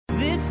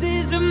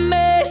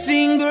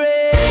Amazing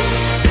grace,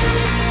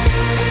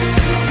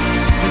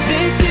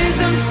 this is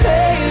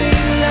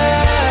unfailing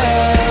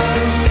love,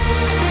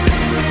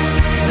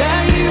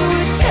 that you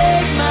would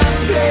take my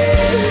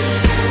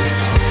place,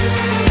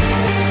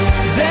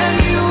 that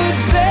you would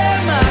bear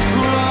my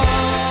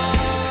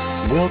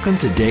cross. Welcome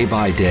to Day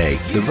by Day,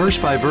 the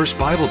verse-by-verse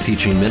Bible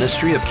teaching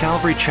ministry of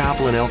Calvary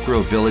Chapel in Elk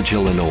Grove Village,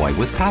 Illinois,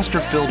 with Pastor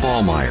Phil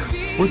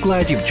Ballmeyer. We're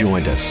glad you've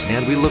joined us,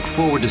 and we look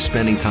forward to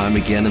spending time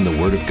again in the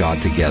Word of God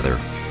together.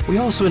 We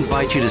also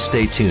invite you to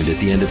stay tuned at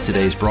the end of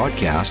today's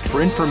broadcast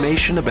for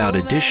information about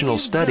additional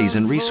studies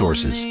and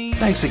resources.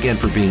 Thanks again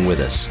for being with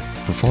us.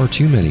 For far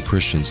too many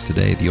Christians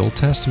today, the Old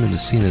Testament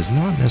is seen as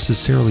not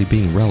necessarily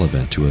being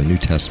relevant to a New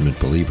Testament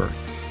believer.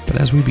 But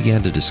as we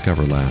began to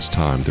discover last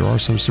time, there are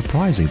some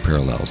surprising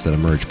parallels that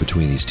emerge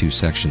between these two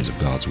sections of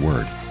God's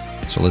Word.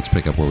 So let's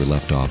pick up where we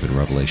left off in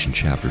Revelation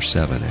chapter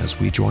 7 as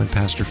we join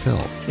Pastor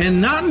Phil.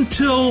 And not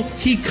until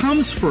he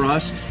comes for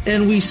us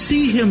and we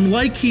see him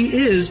like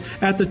he is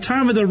at the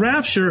time of the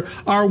rapture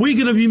are we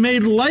going to be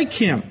made like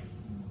him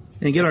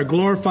and get our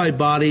glorified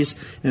bodies.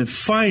 And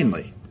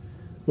finally,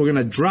 we're going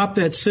to drop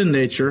that sin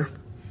nature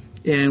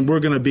and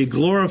we're going to be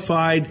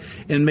glorified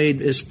and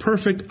made as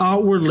perfect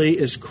outwardly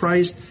as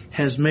Christ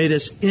has made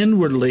us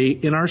inwardly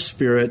in our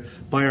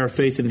spirit by our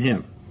faith in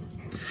him.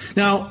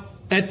 Now,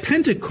 at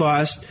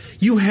Pentecost,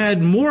 you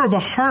had more of a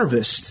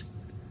harvest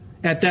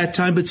at that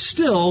time, but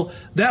still,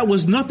 that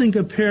was nothing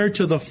compared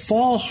to the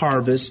fall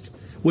harvest,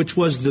 which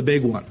was the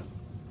big one.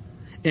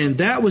 And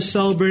that was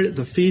celebrated at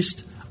the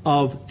Feast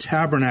of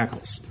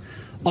Tabernacles,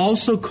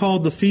 also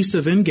called the Feast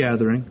of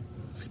Ingathering,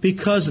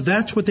 because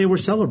that's what they were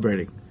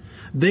celebrating.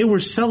 They were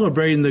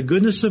celebrating the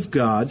goodness of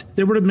God.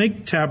 They were to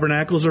make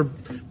tabernacles or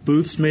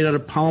booths made out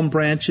of palm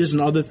branches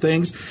and other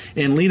things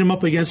and lean them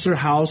up against their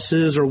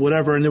houses or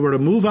whatever. And they were to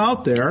move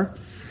out there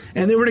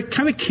and they were to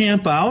kind of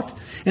camp out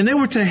and they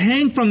were to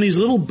hang from these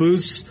little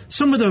booths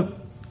some of the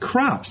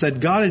crops that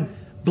God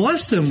had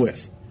blessed them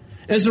with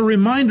as a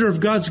reminder of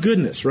God's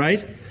goodness,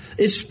 right?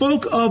 It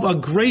spoke of a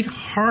great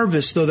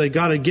harvest, though, that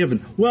God had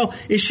given. Well,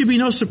 it should be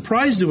no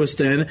surprise to us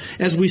then,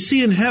 as we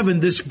see in heaven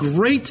this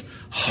great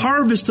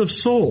harvest of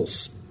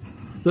souls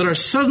that are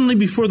suddenly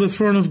before the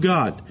throne of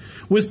God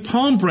with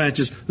palm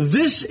branches.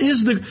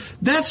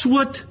 That's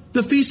what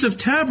the Feast of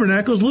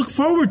Tabernacles look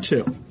forward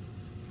to.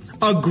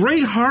 A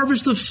great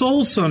harvest of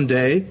souls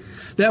someday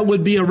that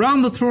would be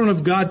around the throne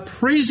of God,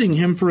 praising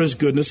him for his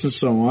goodness and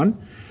so on.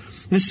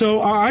 And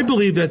so I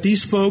believe that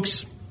these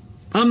folks,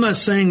 I'm not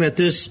saying that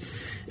this,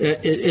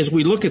 as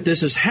we look at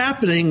this, is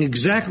happening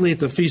exactly at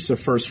the Feast of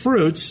First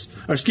Fruits,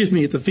 at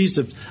the Feast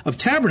of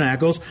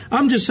Tabernacles.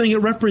 I'm just saying it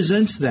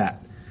represents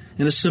that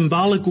in a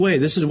symbolic way.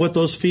 This is what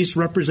those feasts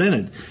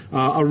represented,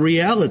 a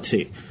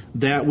reality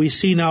that we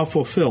see now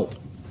fulfilled.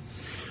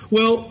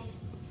 Well,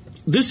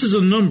 this is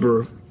a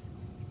number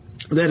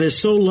that is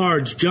so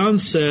large, John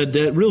said,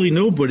 that really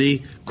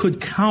nobody could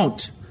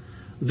count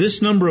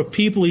this number of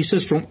people. He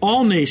says from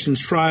all nations,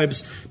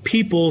 tribes,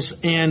 peoples,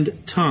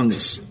 and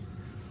tongues.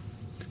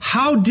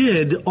 How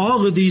did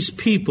all of these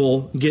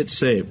people get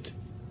saved?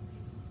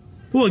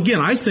 Well,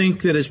 again, I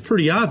think that it's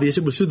pretty obvious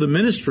it was through the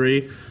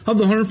ministry of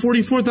the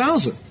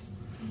 144,000.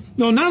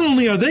 Now, not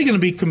only are they going to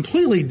be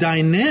completely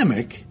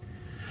dynamic,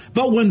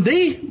 but when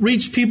they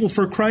reach people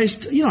for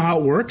Christ, you know how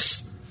it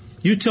works.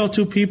 You tell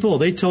two people,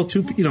 they tell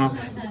two, the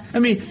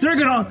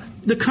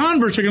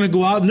converts are going to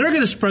go out and they're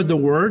going to spread the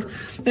word.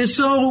 And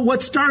so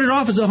what started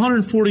off as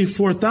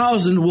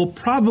 144,000 will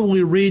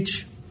probably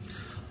reach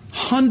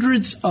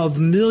hundreds of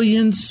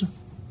millions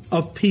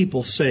of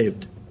people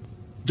saved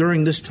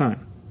during this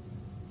time.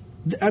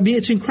 I mean,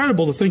 it's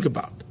incredible to think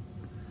about.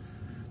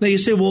 Now you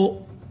say,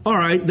 well, all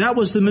right, that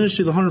was the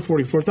ministry of the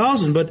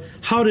 144,000, but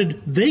how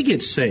did they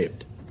get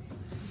saved?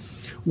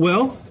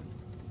 Well,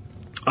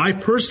 I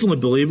personally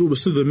believe it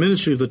was through the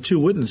ministry of the two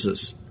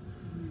witnesses,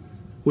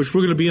 which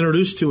we're going to be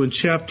introduced to in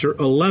chapter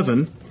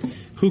 11,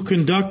 who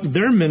conduct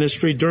their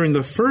ministry during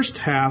the first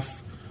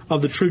half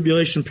of the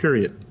tribulation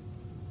period.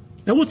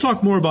 And we'll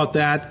talk more about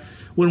that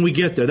when we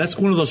get there. That's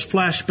one of those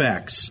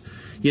flashbacks.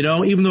 You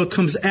know, even though it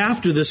comes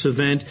after this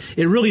event,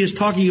 it really is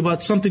talking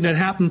about something that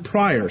happened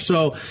prior.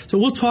 So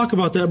we'll talk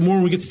about that more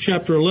when we get to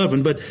chapter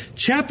 11. But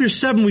chapter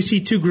 7, we see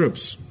two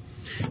groups.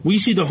 We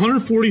see the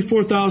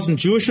 144,000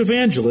 Jewish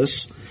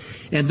evangelists,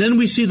 and then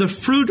we see the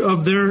fruit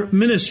of their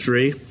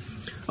ministry,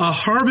 a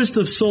harvest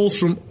of souls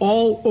from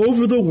all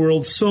over the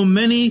world, so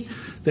many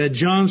that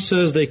John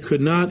says they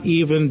could not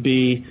even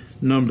be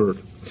numbered.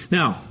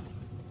 Now,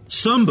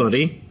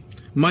 somebody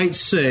might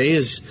say,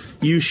 as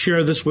you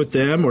share this with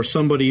them, or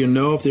somebody you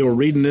know, if they were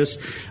reading this,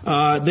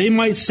 they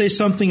might say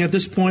something at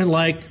this point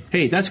like,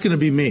 hey, that's going to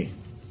be me.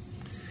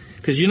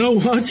 Because you know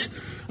what?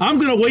 I'm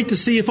going to wait to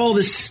see if all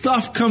this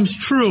stuff comes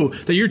true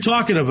that you're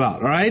talking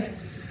about, all right?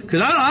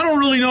 Because I don't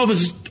really know if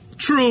it's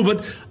true,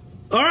 but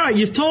all right,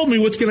 you've told me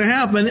what's going to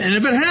happen, and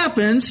if it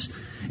happens,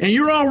 and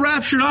you're all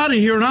raptured out of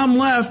here and I'm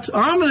left,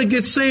 I'm going to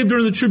get saved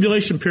during the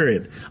tribulation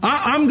period.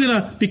 I'm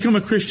going to become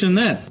a Christian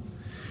then.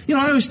 You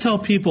know, I always tell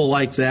people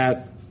like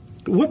that,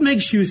 what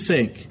makes you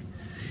think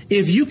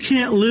if you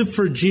can't live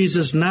for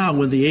Jesus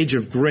now in the age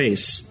of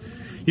grace,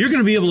 you're going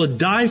to be able to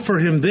die for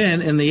him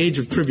then in the age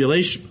of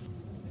tribulation.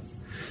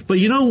 But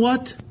you know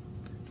what?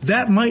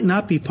 That might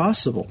not be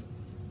possible.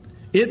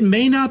 It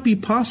may not be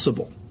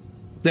possible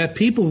that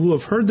people who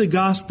have heard the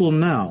gospel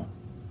now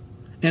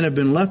and have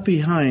been left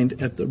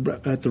behind at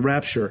the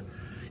rapture,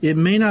 it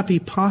may not be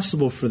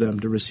possible for them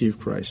to receive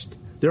Christ.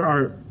 There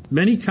are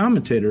many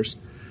commentators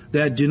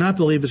that do not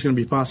believe it's going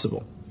to be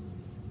possible.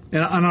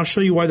 And I'll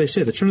show you why they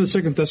say that. Turn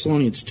to 2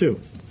 Thessalonians 2.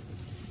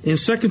 In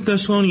 2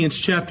 Thessalonians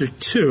chapter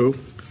 2,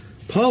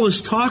 Paul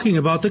is talking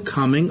about the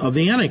coming of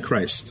the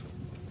Antichrist.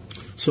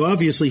 So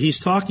obviously he's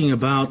talking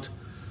about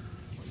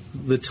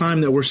the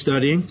time that we're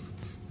studying.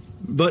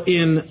 But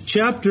in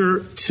chapter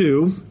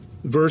 2,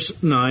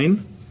 verse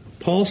 9,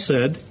 Paul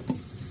said,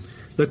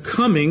 the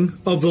coming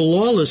of the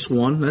lawless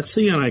one, that's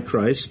the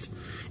Antichrist,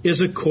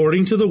 is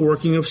according to the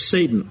working of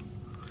Satan,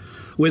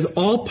 with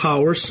all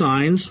power,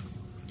 signs,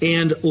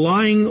 and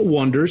lying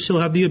wonders. He'll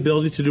have the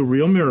ability to do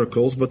real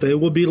miracles, but they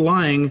will be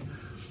lying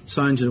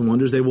signs and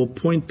wonders. They will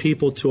point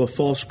people to a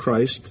false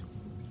Christ.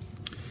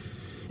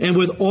 And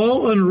with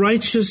all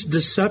unrighteous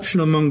deception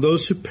among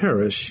those who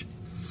perish,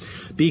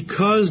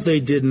 because they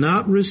did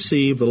not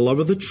receive the love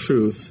of the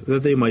truth,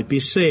 that they might be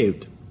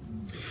saved.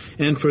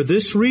 And for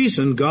this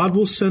reason, God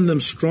will send them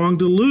strong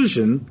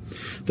delusion,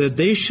 that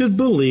they should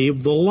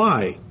believe the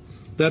lie,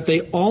 that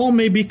they all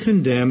may be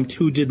condemned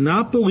who did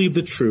not believe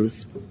the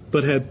truth,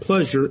 but had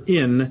pleasure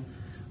in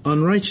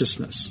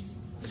unrighteousness.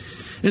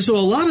 And so a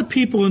lot of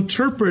people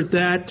interpret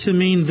that to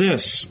mean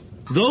this.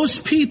 Those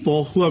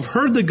people who have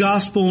heard the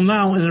gospel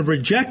now and have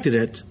rejected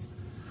it,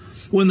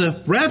 when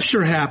the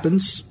rapture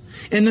happens,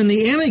 and then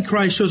the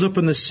Antichrist shows up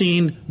in the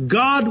scene,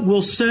 God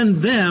will send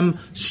them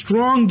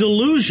strong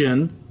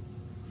delusion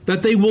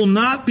that they will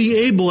not be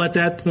able at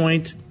that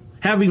point,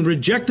 having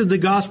rejected the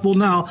gospel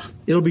now,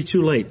 it'll be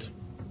too late.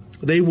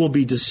 They will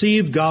be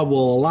deceived. God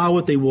will allow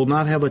it. They will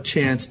not have a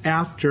chance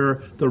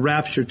after the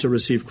rapture to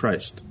receive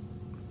Christ.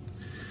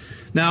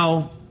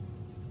 Now,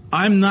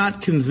 I'm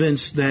not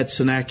convinced that's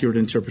an accurate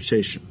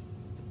interpretation.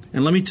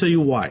 And let me tell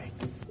you why.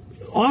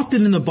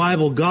 Often in the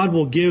Bible, God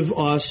will give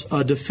us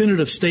a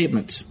definitive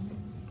statement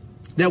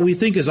that we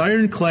think is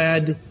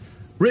ironclad,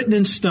 written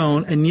in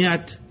stone, and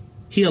yet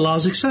he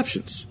allows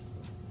exceptions.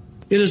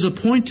 It is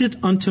appointed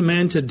unto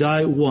man to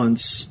die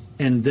once,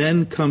 and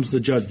then comes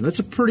the judgment. That's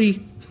a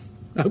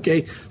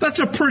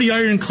pretty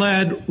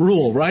ironclad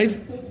rule,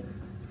 right?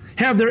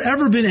 Have there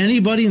ever been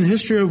anybody in the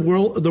history of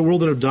the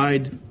world that have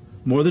died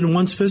more than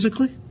once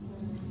physically?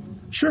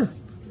 Sure.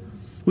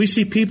 We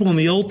see people in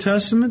the Old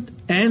Testament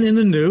and in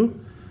the New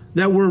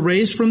that were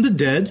raised from the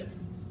dead,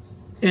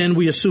 and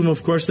we assume,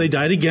 of course, they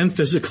died again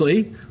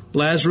physically.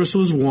 Lazarus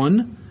was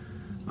one.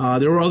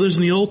 There were others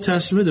in the Old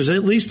Testament. There's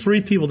at least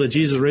 3 people that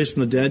Jesus raised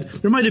from the dead.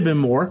 There might have been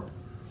more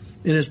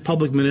in his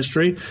public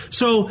ministry.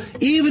 So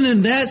even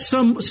in that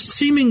some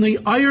seemingly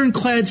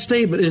ironclad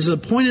statement, it is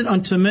appointed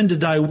unto men to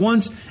die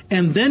once,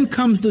 and then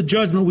comes the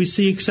judgment. We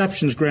see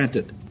exceptions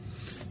granted.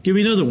 Give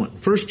you another one.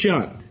 1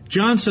 John.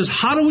 John says,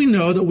 how do we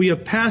know that we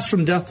have passed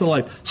from death to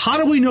life? How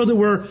do we know that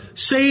we're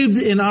saved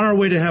and on our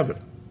way to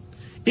heaven?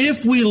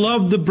 If we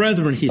love the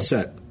brethren, he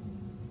said.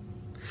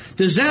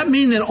 Does that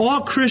mean that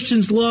all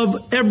Christians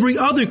love every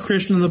other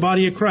Christian in the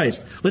body of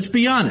Christ? Let's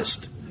be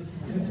honest.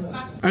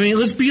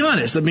 Let's be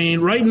honest.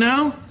 Right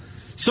now,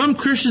 some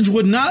Christians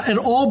would not at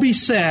all be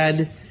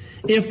sad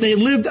if they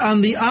lived on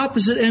the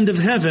opposite end of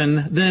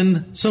heaven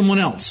than someone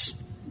else.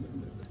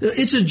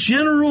 It's a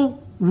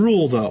general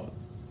rule, though,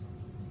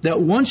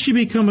 that once you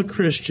become a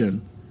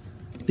Christian,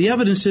 the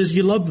evidence is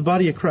you love the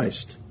body of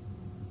Christ.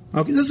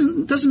 Okay,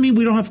 it doesn't mean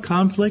we don't have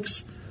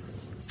conflicts.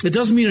 It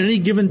doesn't mean at any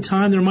given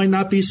time there might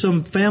not be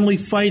some family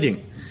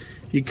fighting.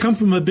 You come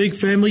from a big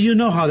family, you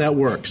know how that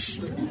works.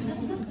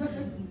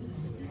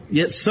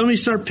 Yet somebody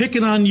start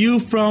picking on you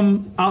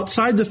from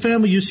outside the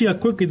family, you see how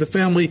quickly the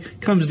family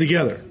comes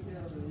together.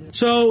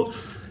 So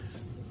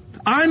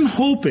I'm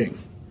hoping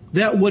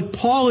that what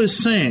Paul is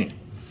saying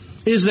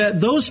is that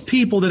those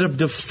people that have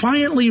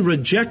defiantly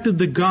rejected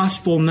the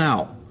gospel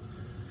now,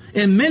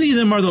 and many of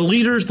them are the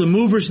leaders, the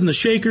movers and the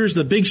shakers,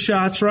 the big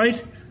shots,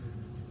 right?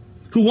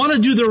 Who want to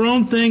do their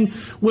own thing.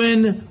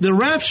 When the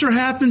rapture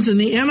happens and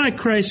the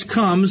Antichrist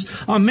comes,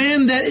 a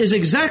man that is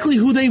exactly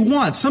who they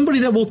want,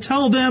 somebody that will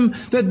tell them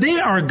that they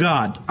are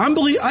God. I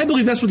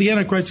believe that's what the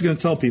Antichrist is going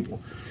to tell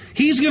people.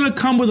 He's going to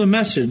come with a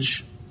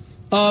message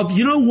of,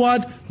 you know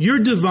what, you're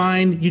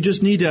divine, you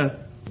just need to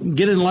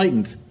get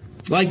enlightened.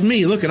 Like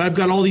me, look, I've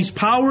got all these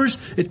powers.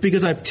 It's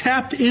because I've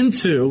tapped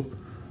into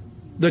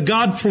the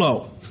God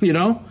flow, you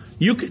know.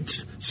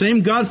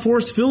 Same God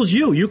force fills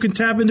you. You can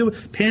tap into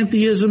it.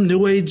 Pantheism,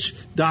 New Age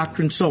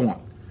doctrine, so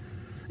on.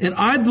 And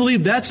I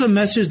believe that's a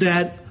message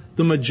that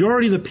the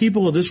majority of the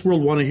people of this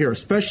world want to hear,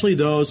 especially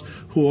those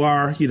who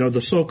are,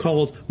 the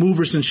so-called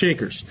movers and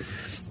shakers.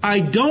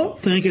 I don't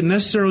think it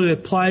necessarily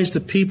applies to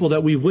people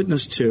that we've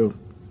witnessed to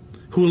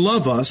who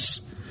love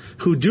us,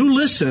 who do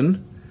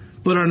listen,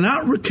 but are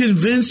not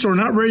convinced or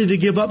not ready to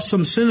give up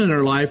some sin in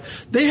their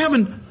life. They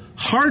haven't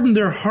harden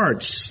their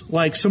hearts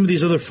like some of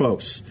these other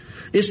folks.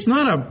 It's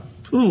not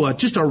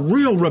just a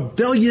real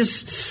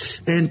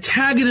rebellious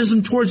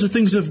antagonism towards the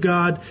things of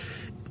God.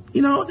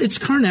 It's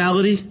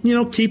carnality,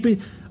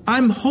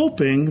 I'm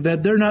hoping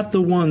that they're not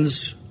the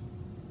ones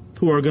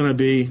who are going to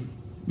be,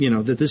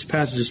 that this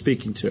passage is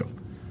speaking to.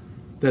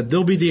 That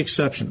they'll be the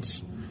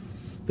exceptions.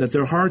 That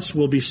their hearts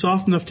will be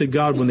soft enough to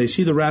God when they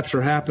see the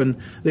rapture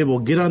happen, they will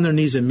get on their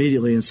knees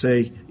immediately and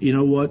say, you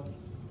know what?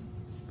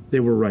 They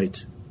were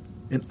right.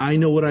 And I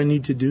know what I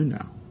need to do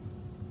now.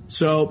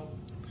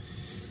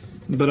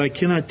 But I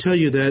cannot tell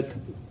you that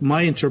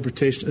my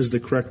interpretation is the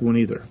correct one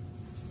either.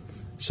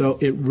 So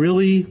it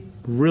really,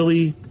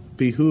 really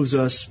behooves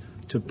us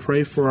to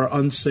pray for our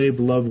unsaved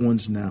loved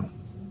ones now,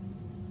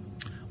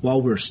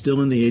 while we're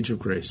still in the age of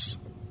grace.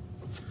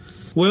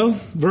 Well,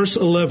 verse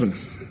 11.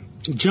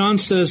 John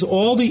says,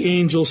 all the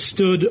angels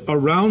stood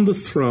around the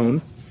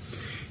throne,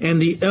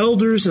 and the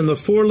elders and the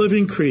four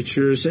living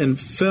creatures, and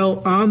fell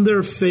on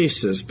their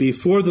faces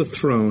before the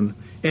throne,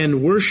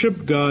 and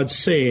worshiped God,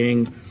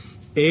 saying,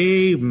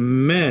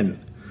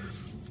 Amen.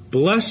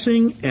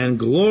 Blessing and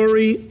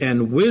glory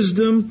and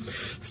wisdom,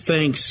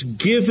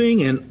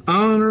 thanksgiving and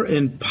honor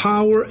and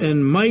power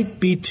and might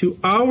be to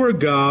our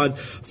God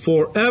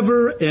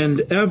forever and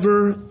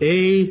ever.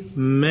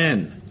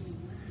 Amen.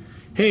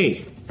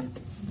 Hey,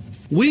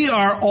 we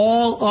are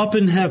all up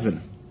in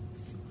heaven,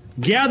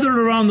 gathered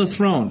around the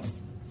throne,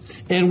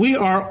 and we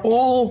are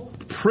all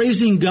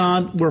praising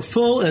God. We're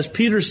full, as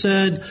Peter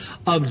said,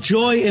 of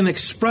joy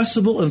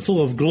inexpressible and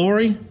full of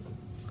glory.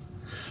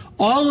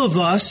 All of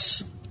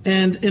us,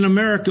 and in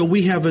America,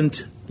 we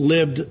haven't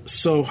lived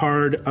so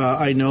hard,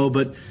 I know,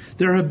 but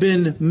there have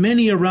been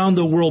many around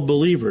the world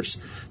believers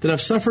that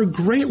have suffered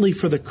greatly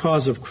for the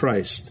cause of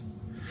Christ.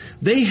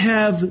 They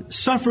have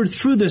suffered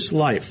through this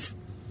life,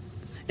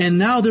 and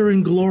now they're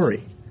in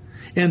glory,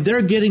 and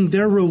they're getting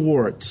their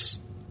rewards.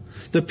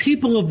 The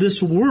people of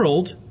this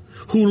world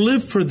who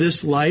live for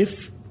this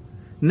life,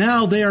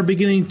 now they are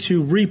beginning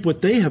to reap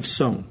what they have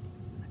sown.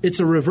 It's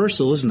a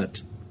reversal, isn't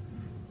it?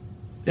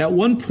 At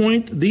one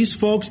point, these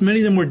folks,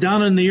 many of them were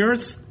down on the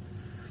earth.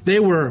 They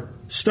were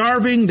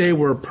starving. They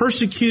were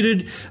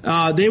persecuted.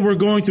 They were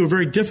going through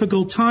very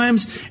difficult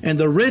times. And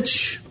the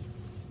rich,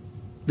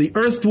 the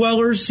earth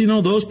dwellers,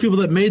 those people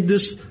that made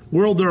this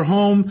world their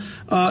home,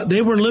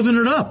 they were living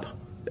it up.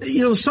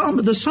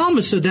 The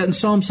psalmist said that in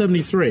Psalm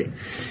 73.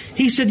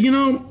 He said,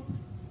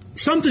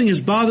 something has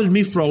bothered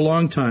me for a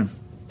long time.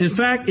 In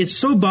fact, it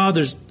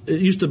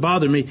used to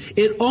bother me.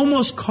 It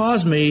almost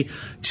caused me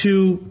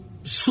to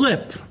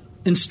slip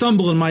and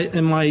stumble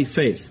in my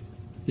faith.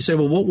 You say,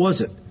 well, what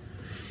was it?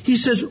 He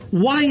says,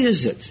 why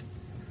is it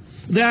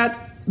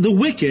that the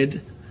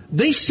wicked,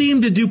 they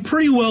seem to do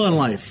pretty well in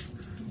life?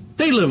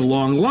 They live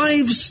long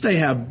lives. They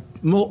have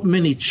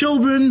many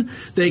children.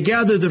 They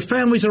gather their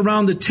families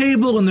around the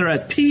table and they're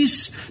at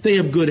peace. They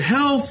have good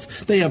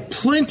health. They have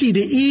plenty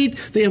to eat.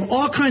 They have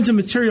all kinds of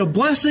material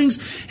blessings.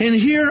 And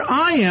here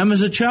I am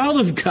as a child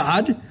of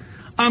God.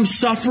 I'm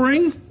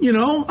suffering,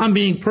 I'm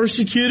being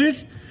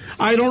persecuted.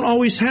 I don't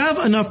always have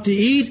enough to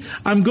eat.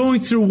 I'm going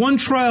through one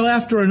trial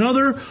after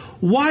another.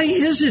 Why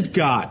is it,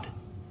 God?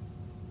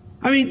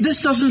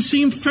 This doesn't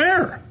seem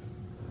fair.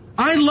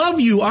 I love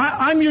you.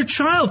 I'm your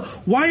child.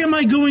 Why am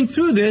I going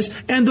through this?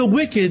 And the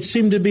wicked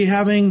seem to be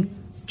having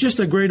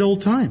just a great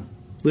old time.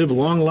 Live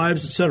long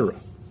lives, etc.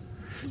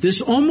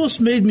 This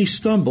almost made me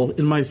stumble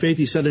in my faith,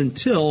 he said,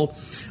 until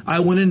I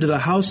went into the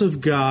house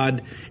of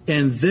God,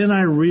 and then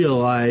I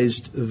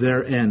realized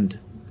their end.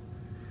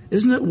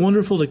 Isn't it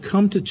wonderful to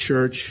come to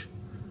church,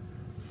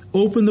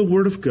 open the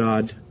Word of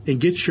God, and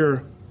get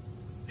your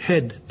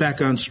head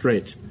back on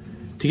straight,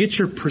 to get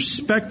your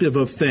perspective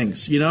of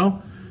things,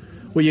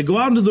 When you go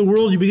out into the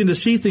world, you begin to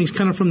see things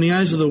kind of from the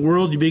eyes of the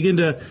world. You begin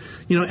to,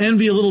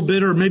 envy a little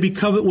bit or maybe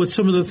covet what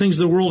some of the things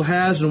the world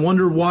has and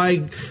wonder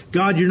why,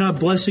 God, you're not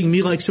blessing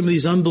me like some of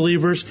these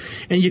unbelievers.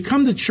 And you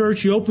come to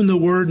church, you open the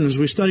Word, and as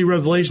we study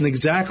Revelation,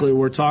 exactly what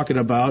we're talking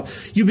about,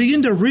 you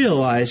begin to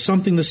realize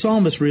something the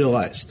psalmist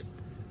realized.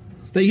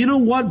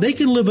 That, they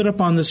can live it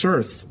up on this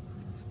earth,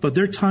 but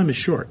their time is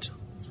short.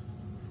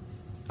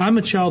 I'm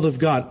a child of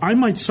God. I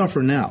might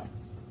suffer now,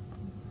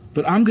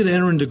 but I'm going to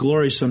enter into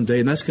glory someday,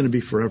 and that's going to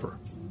be forever.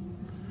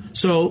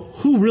 So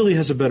who really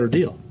has a better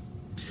deal?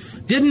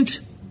 Didn't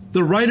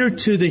the writer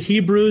to the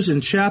Hebrews in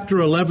chapter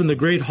 11, the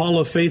great Hall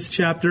of Faith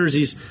chapters,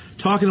 he's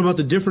talking about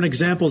the different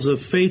examples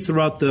of faith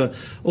throughout the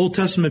Old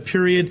Testament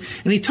period,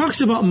 and he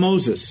talks about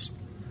Moses.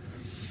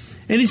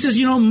 And he says,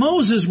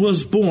 Moses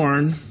was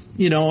born,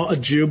 a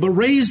Jew, but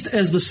raised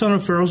as the son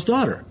of Pharaoh's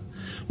daughter,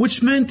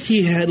 which meant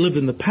he had lived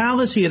in the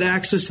palace. He had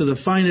access to the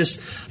finest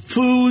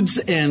foods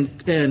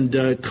and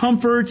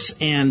comforts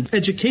and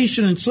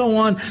education and so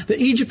on that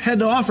Egypt had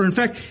to offer. In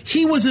fact,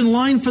 he was in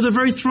line for the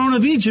very throne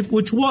of Egypt,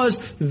 which was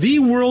the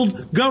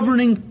world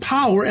governing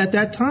power at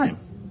that time.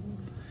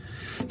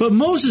 But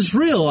Moses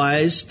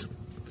realized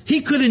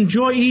he could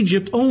enjoy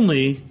Egypt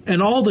only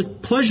and all the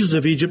pleasures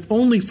of Egypt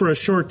only for a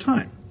short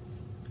time.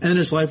 And then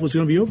his life was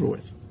going to be over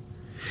with.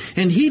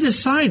 And he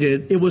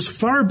decided it was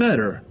far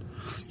better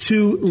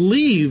to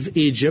leave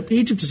Egypt.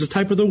 Egypt is a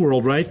type of the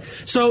world, right?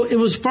 So it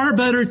was far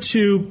better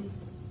to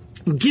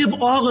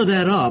give all of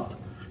that up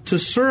to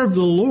serve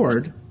the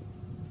Lord,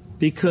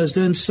 because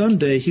then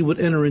someday he would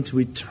enter into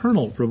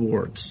eternal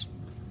rewards.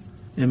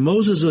 And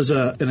Moses was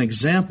an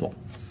example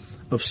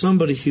of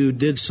somebody who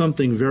did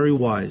something very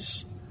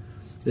wise.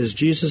 As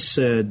Jesus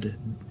said,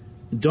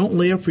 don't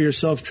lay up for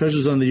yourself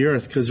treasures on the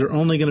earth, because they're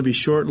only going to be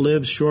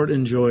short-lived,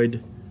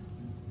 short-enjoyed.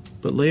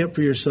 But lay up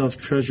for yourself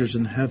treasures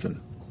in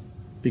heaven,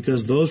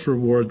 because those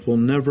rewards will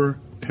never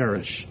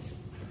perish.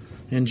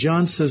 And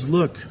John says,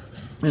 look,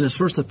 in his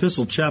first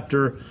epistle,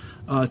 chapter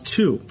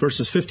 2,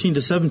 verses 15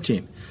 to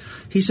 17,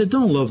 he said,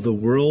 don't love the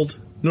world,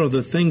 nor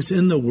the things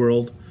in the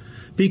world,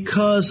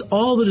 because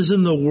all that is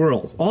in the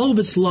world, all of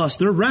its lust,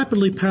 they're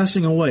rapidly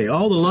passing away.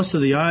 All the lust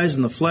of the eyes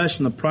and the flesh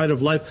and the pride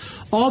of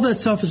life, all that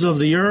stuff is of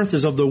the earth,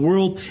 is of the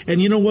world. And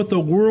you know what? The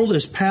world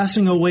is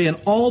passing away and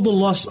all the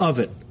lust of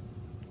it.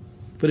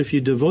 But if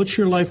you devote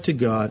your life to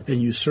God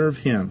and you serve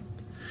Him,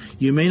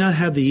 you may not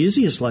have the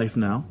easiest life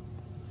now.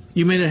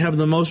 You may not have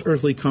the most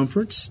earthly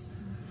comforts.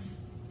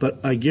 But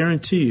I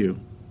guarantee you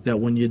that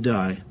when you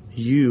die,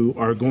 you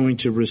are going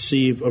to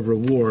receive a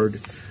reward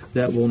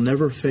that will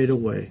never fade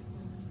away.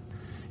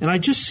 And I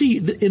just see,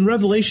 in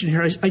Revelation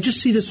here, I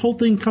just see this whole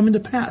thing coming to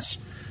pass.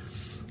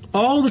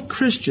 All the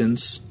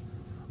Christians,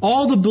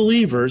 all the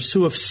believers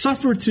who have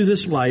suffered through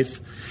this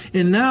life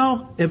and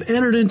now have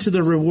entered into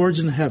the rewards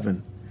in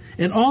heaven,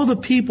 and all the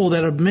people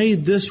that have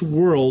made this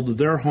world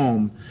their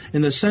home,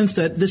 in the sense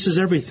that this is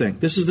everything.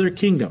 This is their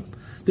kingdom.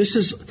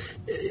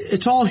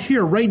 It's all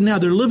here right now.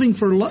 They're living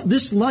for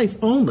this life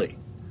only.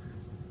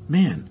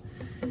 Man,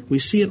 we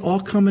see it all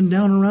coming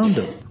down around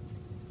them.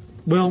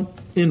 Well,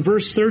 in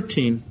verse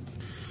 13,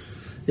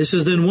 it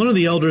says, then one of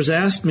the elders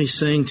asked me,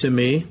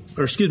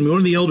 one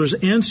of the elders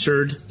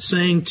answered,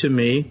 saying to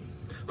me,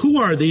 who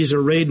are these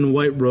arrayed in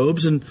white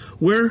robes, and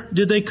where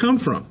did they come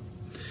from?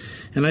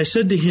 And I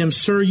said to him,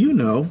 sir, you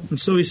know. And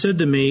so he said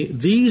to me,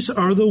 these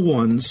are the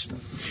ones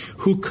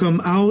who come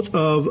out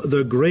of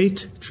the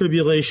great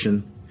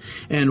tribulation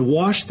and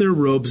washed their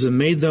robes and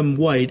made them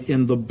white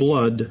in the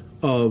blood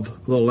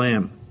of the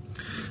Lamb.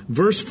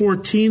 Verse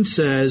 14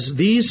 says,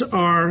 these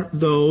are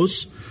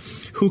those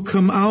who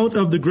come out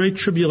of the great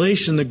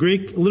tribulation. The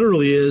Greek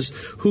literally is,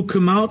 who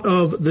come out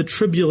of the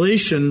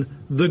tribulation,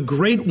 the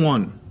great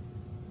one.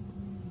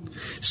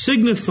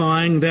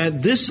 Signifying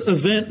that this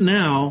event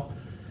now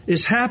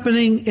is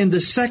happening in the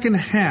second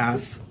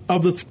half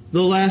of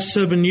the last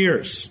 7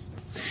 years.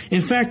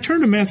 In fact,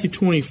 turn to Matthew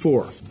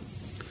 24.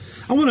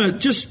 I want to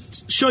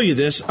just show you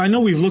this. I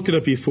know we've looked it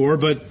up before,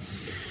 but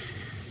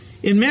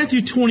in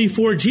Matthew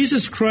 24,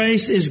 Jesus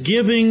Christ is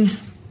giving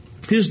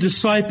His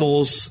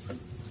disciples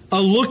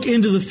a look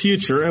into the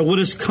future at what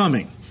is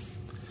coming.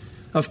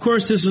 Of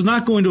course, this is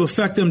not going to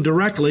affect them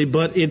directly,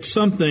 but it's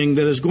something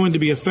that is going to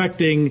be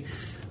affecting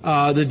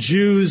the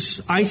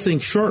Jews, I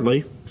think,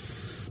 shortly.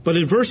 But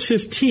in verse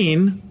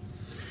 15,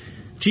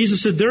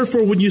 Jesus said,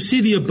 therefore, when you see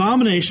the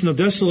abomination of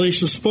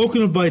desolation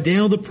spoken of by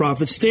Daniel the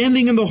prophet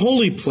standing in the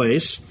holy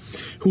place,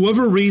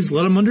 whoever reads,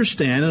 let him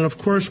understand. And of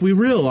course, we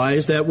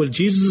realize that what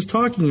Jesus is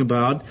talking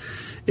about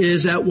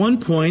is at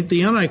one point,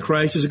 the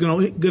Antichrist is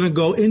going to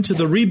go into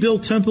the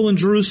rebuilt temple in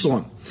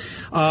Jerusalem.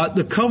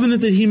 The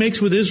covenant that he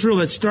makes with Israel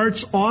that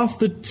starts off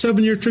the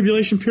 7-year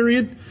tribulation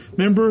period.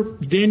 Remember,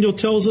 Daniel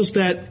tells us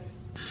that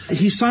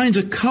he signs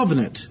a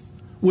covenant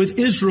with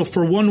Israel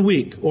for 1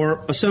 week or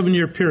a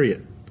 7-year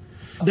period.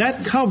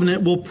 That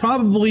covenant will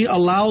probably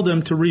allow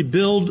them to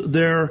rebuild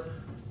their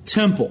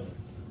temple.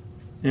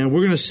 And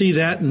we're going to see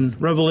that in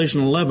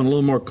Revelation 11 a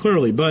little more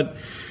clearly. But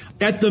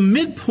at the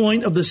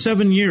midpoint of the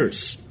 7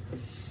 years,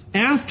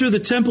 after the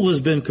temple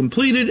has been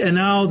completed and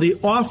now the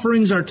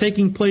offerings are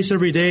taking place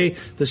every day,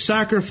 the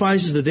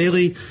sacrifices, the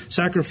daily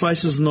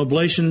sacrifices and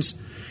oblations,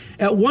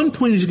 at one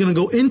point he's going to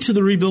go into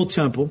the rebuilt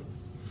temple.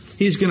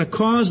 He's going to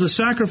cause the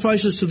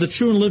sacrifices to the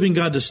true and living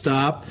God to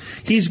stop.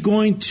 He's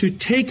going to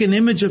take an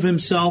image of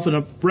himself and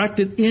erect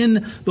it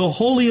in the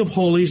Holy of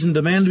Holies and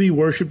demand to be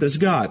worshipped as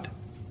God.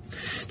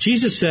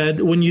 Jesus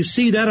said, when you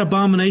see that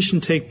abomination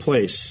take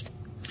place,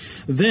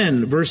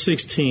 then, verse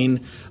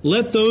 16,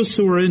 let those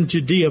who are in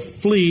Judea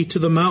flee to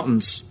the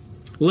mountains.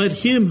 Let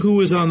him who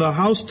is on the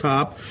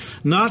housetop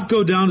not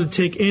go down to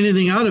take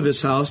anything out of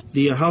his house.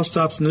 The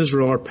housetops in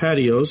Israel are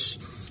patios.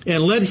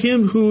 And let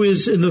him who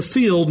is in the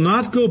field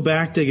not go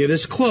back to get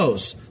his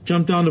clothes.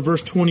 Jump down to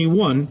verse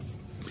 21.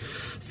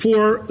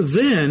 For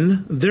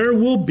then there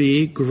will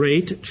be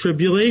great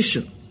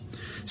tribulation,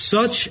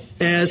 such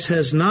as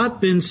has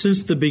not been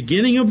since the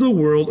beginning of the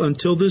world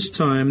until this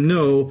time,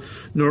 no,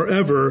 nor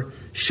ever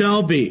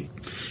shall be.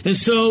 And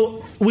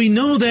so we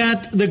know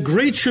that the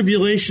great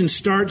tribulation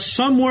starts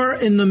somewhere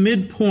in the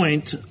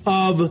midpoint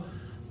of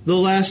the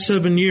last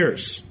 7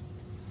 years.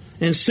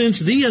 And since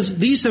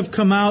these have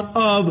come out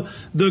of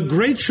the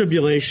Great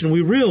Tribulation,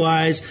 we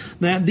realize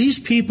that these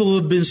people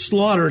have been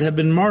slaughtered, have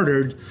been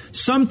martyred,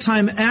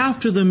 sometime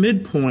after the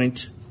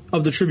midpoint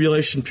of the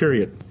tribulation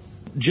period.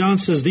 John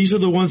says, these are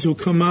the ones who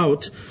come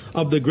out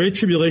of the Great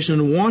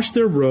Tribulation and washed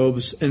their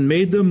robes and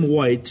made them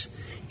white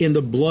in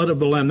the blood of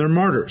the Lamb. They're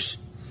martyrs.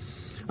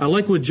 I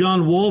like what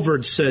John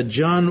Walvoord said.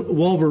 John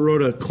Walvoord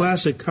wrote a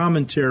classic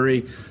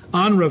commentary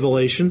on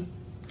Revelation,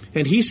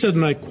 and he said,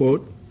 and I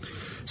quote,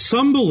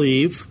 "Some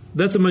believe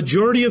that the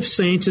majority of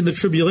saints in the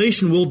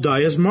tribulation will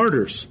die as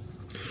martyrs.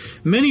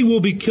 Many will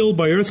be killed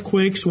by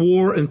earthquakes,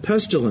 war, and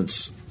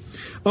pestilence.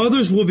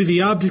 Others will be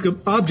the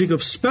object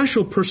of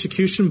special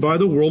persecution by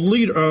the world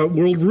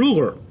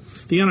ruler,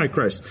 the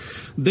Antichrist.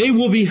 They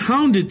will be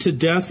hounded to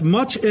death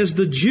much as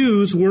the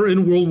Jews were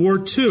in World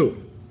War II.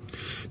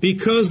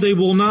 Because they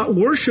will not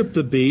worship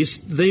the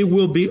beast, they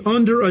will be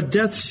under a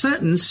death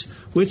sentence,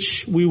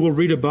 which we will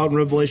read about in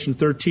Revelation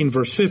 13,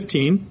 verse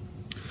 15.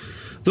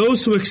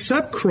 Those who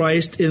accept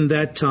Christ in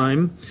that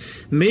time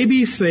may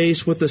be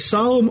faced with the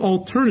solemn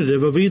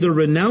alternative of either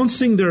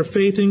renouncing their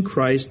faith in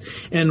Christ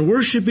and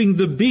worshiping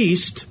the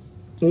beast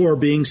or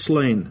being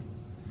slain.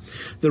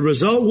 The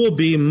result will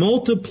be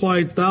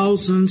multiplied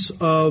thousands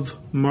of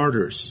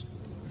martyrs."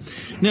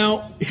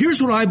 Now,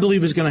 here's what I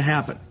believe is going to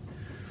happen.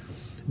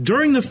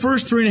 During the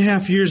first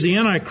 3.5 years, the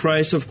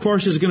Antichrist, of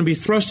course, is going to be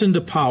thrust into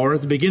power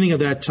at the beginning of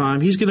that time.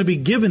 He's going to be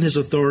given his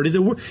authority.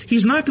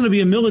 He's not going to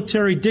be a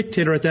military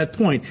dictator at that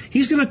point.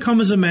 He's going to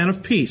come as a man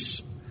of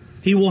peace.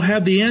 He will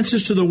have the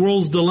answers to the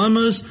world's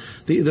dilemmas.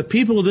 The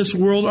people of this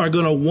world are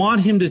going to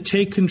want him to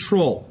take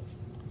control.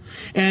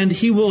 And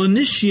he will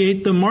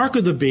initiate the mark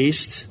of the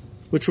beast,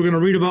 which we're going to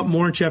read about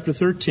more in chapter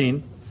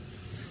 13.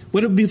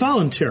 Would it be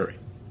voluntary?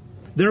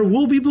 There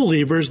will be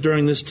believers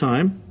during this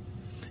time,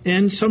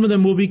 and some of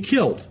them will be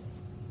killed.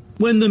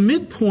 When the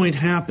midpoint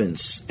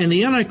happens, and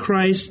the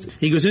Antichrist,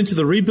 he goes into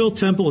the rebuilt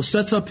temple,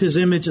 sets up his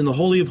image in the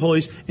Holy of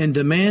Holies, and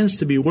demands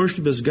to be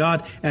worshipped as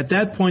God, at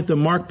that point the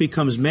mark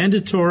becomes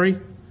mandatory,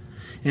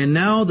 and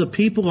now the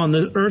people on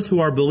the earth who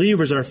are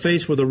believers are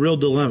faced with a real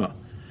dilemma.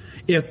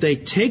 If they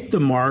take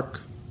the mark,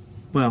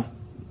 well,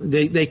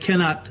 they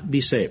cannot be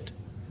saved.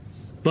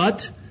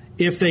 But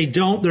if they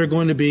don't, they're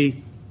going to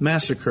be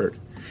massacred.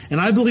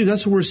 And I believe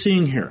that's what we're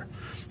seeing here.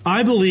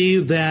 I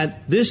believe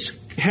that this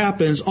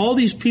happens, all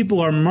these people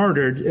are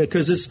martyred,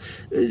 because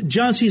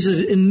John sees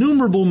an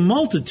innumerable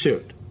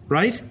multitude,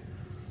 right?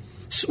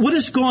 What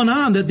is going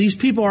on that these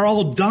people are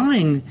all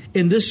dying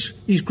in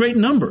these great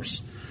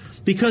numbers?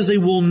 Because they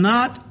will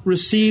not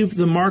receive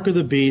the mark of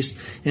the beast,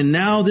 and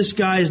now this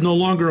guy is no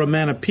longer a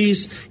man of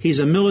peace. He's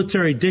a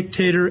military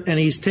dictator, and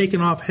he's taken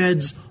off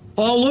heads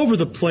all over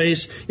the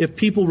place if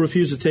people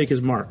refuse to take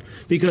his mark,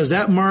 because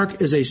that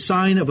mark is a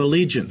sign of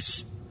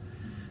allegiance.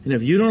 And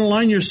if you don't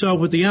align yourself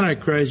with the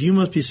Antichrist, you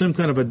must be some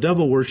kind of a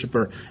devil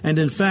worshiper. And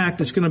in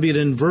fact, it's going to be an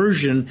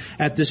inversion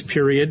at this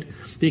period,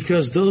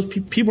 because those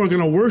people are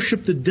going to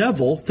worship the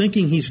devil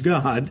thinking he's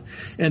God,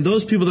 and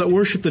those people that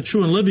worship the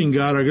true and living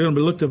God are going to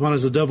be looked upon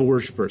as the devil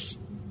worshipers.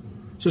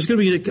 So it's going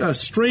to be a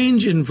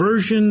strange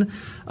inversion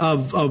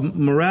of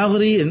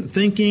morality and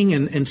thinking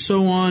and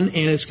so on,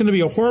 and it's going to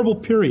be a horrible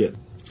period.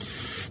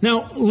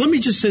 Now, let me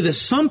just say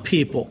this. Some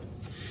people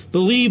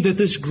believe that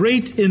this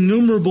great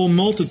innumerable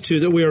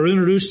multitude that we are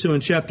introduced to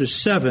in chapter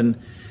 7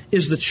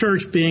 is the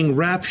church being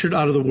raptured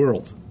out of the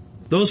world.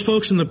 Those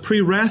folks in the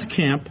pre-wrath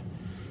camp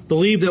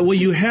believe that what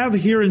you have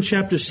here in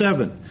chapter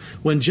 7,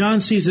 when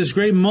John sees this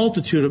great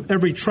multitude of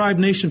every tribe,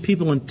 nation,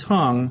 people, and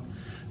tongue,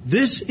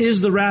 this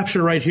is the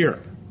rapture right here.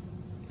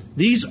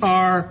 These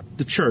are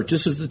the church.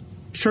 This is the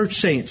church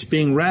saints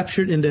being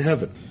raptured into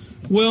heaven.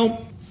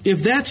 Well,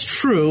 if that's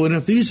true, and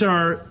if these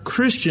are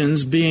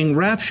Christians being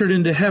raptured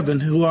into heaven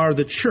who are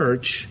the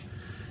church,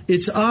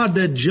 it's odd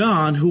that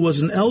John, who was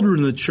an elder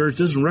in the church,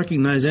 doesn't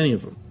recognize any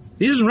of them.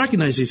 He doesn't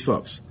recognize these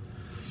folks.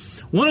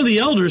 One of the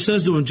elders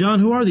says to him, "John,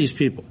 who are these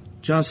people?"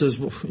 John says,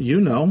 "Well, you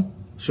know,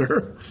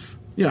 sir.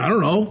 Yeah, I don't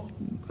know.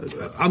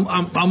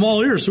 I'm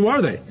all ears. Who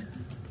are they?"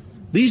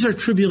 These are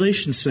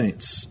tribulation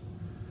saints.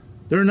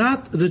 They're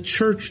not the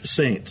church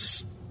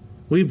saints.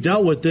 We've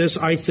dealt with this,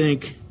 I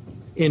think,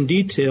 in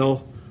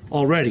detail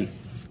already.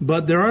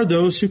 But there are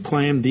those who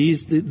claim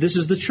this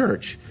is the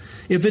church.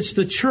 If it's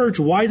the church,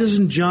 why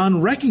doesn't John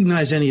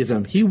recognize any of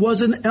them? He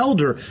was an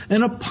elder,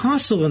 an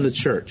apostle in the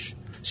church.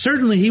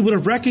 Certainly he would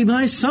have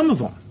recognized some of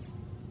them.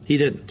 He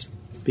didn't,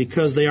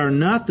 because they are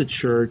not the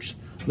church.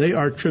 They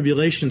are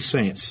tribulation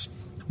saints.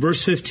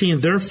 Verse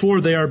 15,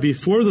 "Therefore they are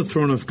before the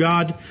throne of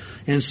God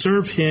and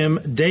serve him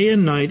day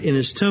and night in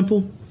his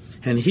temple,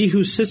 and he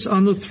who sits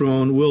on the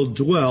throne will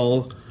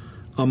dwell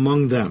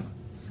among them."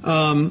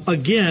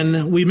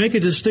 Again, we make a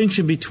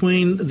distinction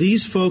between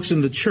these folks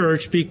in the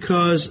church,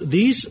 because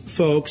these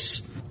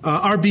folks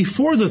are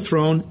before the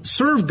throne,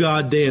 serve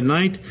God day and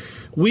night.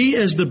 We,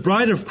 as the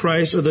bride of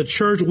Christ, or the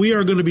church, we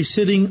are going to be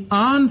sitting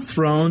on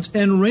thrones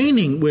and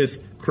reigning with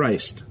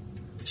Christ.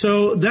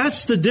 So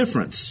that's the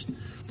difference.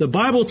 The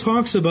Bible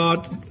talks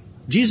about,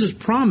 Jesus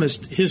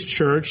promised his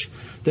church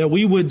that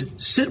we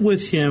would sit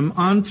with him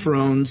on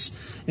thrones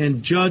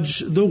and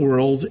judge the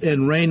world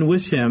and reign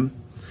with him.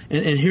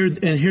 And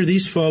here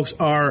these folks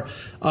are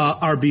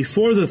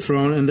before the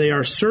throne, and they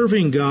are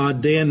serving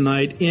God day and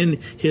night in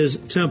his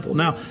temple.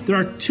 Now, there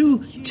are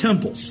two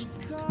temples.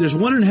 There's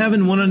one in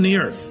heaven, one on the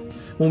earth.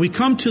 When we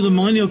come to the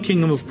millennial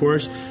kingdom, of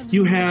course,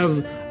 you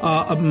have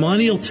a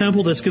millennial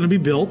temple that's going to be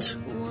built,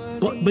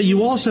 but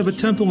you also have a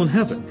temple in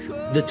heaven.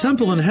 The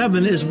temple in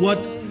heaven is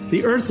what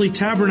the earthly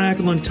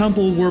tabernacle and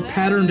temple were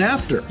patterned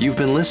after. You've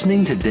been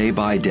listening to Day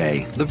by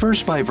Day, the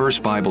verse-by-verse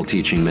Bible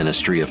teaching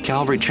ministry of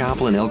Calvary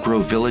Chapel in Elk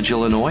Grove Village,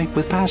 Illinois,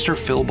 with Pastor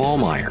Phil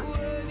Ballmeyer.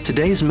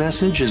 Today's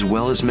message, as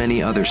well as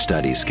many other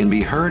studies, can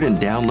be heard and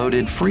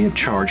downloaded free of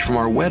charge from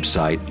our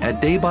website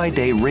at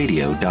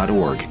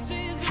daybydayradio.org.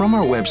 From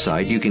our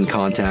website, you can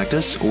contact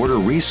us, order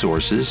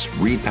resources,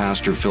 read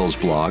Pastor Phil's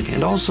blog,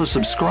 and also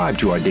subscribe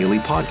to our daily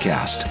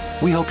podcast.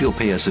 We hope you'll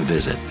pay us a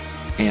visit.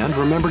 And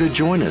remember to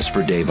join us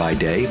for Day by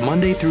Day,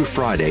 Monday through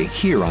Friday,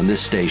 here on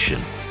this station.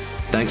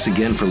 Thanks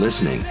again for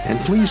listening, and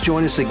please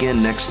join us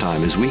again next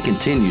time as we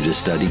continue to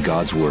study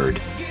God's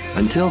Word.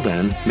 Until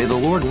then, may the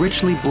Lord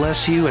richly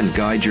bless you and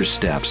guide your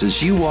steps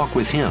as you walk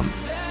with Him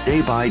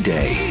day by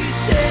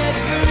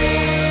day.